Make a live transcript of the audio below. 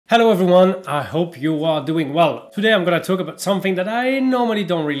Hello everyone, I hope you are doing well. Today I'm gonna talk about something that I normally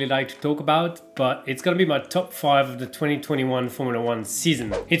don't really like to talk about, but it's gonna be my top 5 of the 2021 Formula 1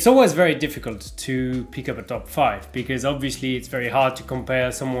 season. It's always very difficult to pick up a top 5 because obviously it's very hard to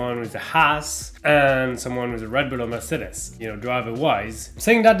compare someone with a Haas and someone with a Red Bull or Mercedes, driver-wise.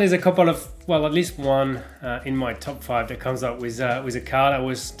 Saying that, there's a couple of, well, at least one in my top 5 that comes out with a car that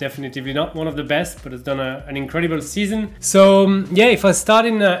was definitively not one of the best, but has done an incredible season. So yeah, if I start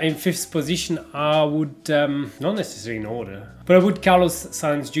in 5th position, I would, not necessarily in order, but I would Carloz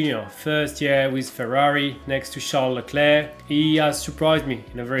Sainz Jr. First year with Ferrari next to Charles Leclerc. He has surprised me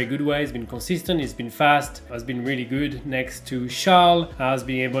in a very good way. He's been consistent, he's been fast, has been really good next to Charles, has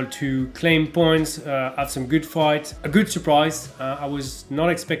been able to claim points, have some good fights. A good surprise. I was not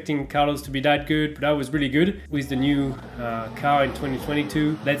expecting Carlos to be that good, but that was really good with the new car in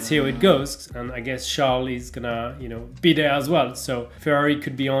 2022. Let's see how it goes, and I guess Charles is gonna, be there as well. So Ferrari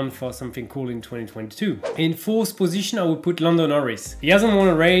could be on for something cool in 2022. In 4th position, I would put Lando Norris. He hasn't won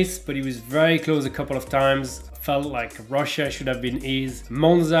a race, but he was very close a couple of times. Felt like Russia should have been his.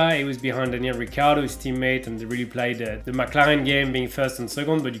 Monza, he was behind Daniel Ricciardo, his teammate, and they really played the McLaren game, being first and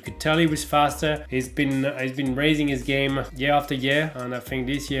second, but you could tell he was faster. He's been raising his game year after year, and I think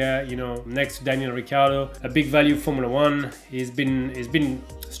this year, next to Daniel Ricciardo, a big value Formula 1, he's been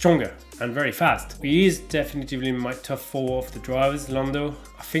stronger and very fast. He is definitively in my top 4 of the drivers, Lando.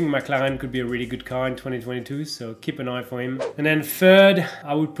 I think McLaren could be a really good car in 2022, so keep an eye for him. And then 3rd,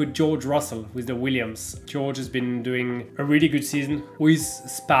 I would put George Russell with the Williams. George has been doing a really good season with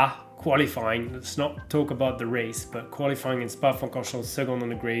Spa. Qualifying, let's not talk about the race, but qualifying in Spa-Francorchamps, second on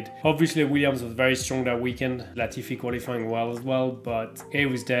the grid. Obviously Williams was very strong that weekend, Latifi qualifying well as well, but he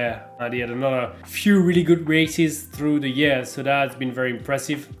was there and he had another few really good races through the year, so that's been very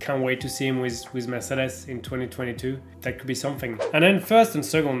impressive. Can't wait to see him with Mercedes in 2022. That could be something. And then 1st and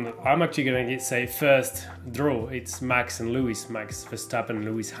 2nd, I'm actually gonna say 1st draw. It's Max and Lewis, Max Verstappen and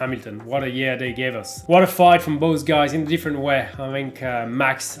Lewis Hamilton. What a year they gave us. What a fight from both guys in a different way. I think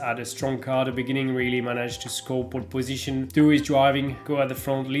Max had a strong car at the beginning, really managed to score pole position, do his driving, go at the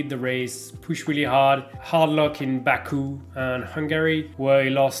front, lead the race, push really hard. Hard luck in Baku and Hungary, where he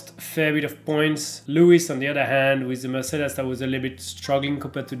lost a fair bit of points. Lewis, on the other hand, with the Mercedes that was a little bit struggling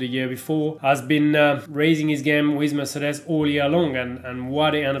compared to the year before, has been raising his game with Mercedes all year long, and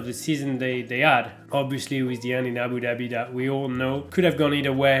what the end of the season they had. Obviously with the end in Abu Dhabi that we all know could have gone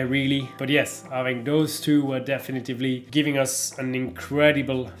either way really, but yes, I think those two were definitively giving us an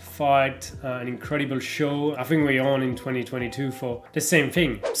incredible fight, an incredible show. I think we're on in 2022 for the same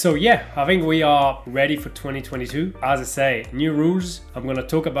thing. So yeah, I think we are ready for 2022. As I say, new rules, I'm gonna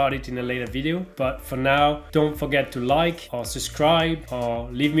talk about it in a later video, but for now, don't forget to like or subscribe or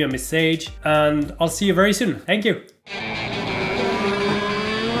leave me a message, and I'll see you very soon. Thank you.